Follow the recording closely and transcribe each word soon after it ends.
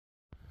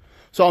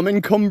So I'm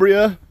in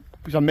Cumbria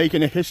because I'm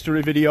making a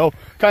history video,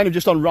 kind of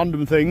just on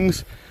random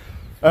things.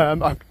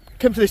 I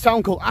came to this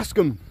town called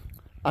Askham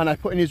and I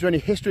put in, is there any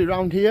history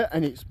around here?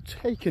 And it's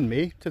taken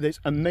me to this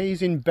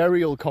amazing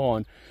burial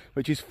cairn,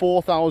 which is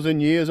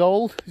 4,000 years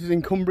old. This is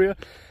in Cumbria.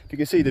 You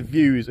can see the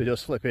views are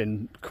just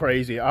flipping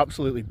crazy,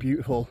 absolutely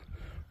beautiful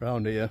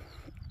around here.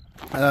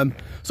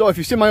 So if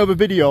you've seen my other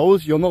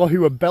videos, you'll know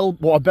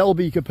what a bell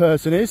beaker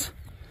person is.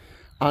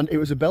 And it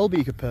was a bell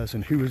beaker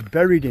person who was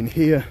buried in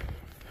here.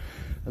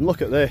 And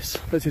look at this,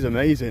 this is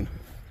amazing.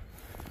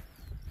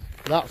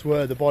 That's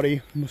where the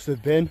body must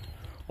have been,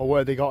 or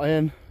where they got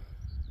in.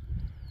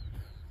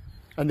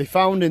 And they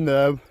found in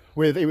there,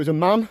 it was a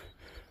man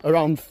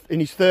around in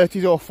his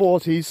 30s or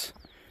 40s.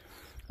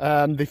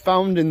 They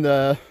found in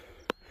there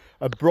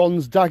a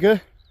bronze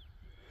dagger,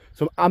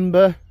 some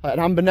amber, like an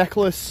amber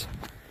necklace,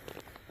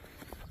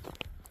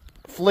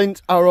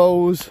 flint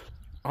arrows,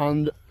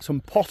 and some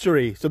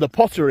pottery. So the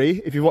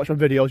pottery, if you've watched my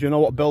videos, you know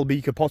what bell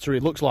beaker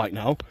pottery looks like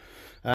now.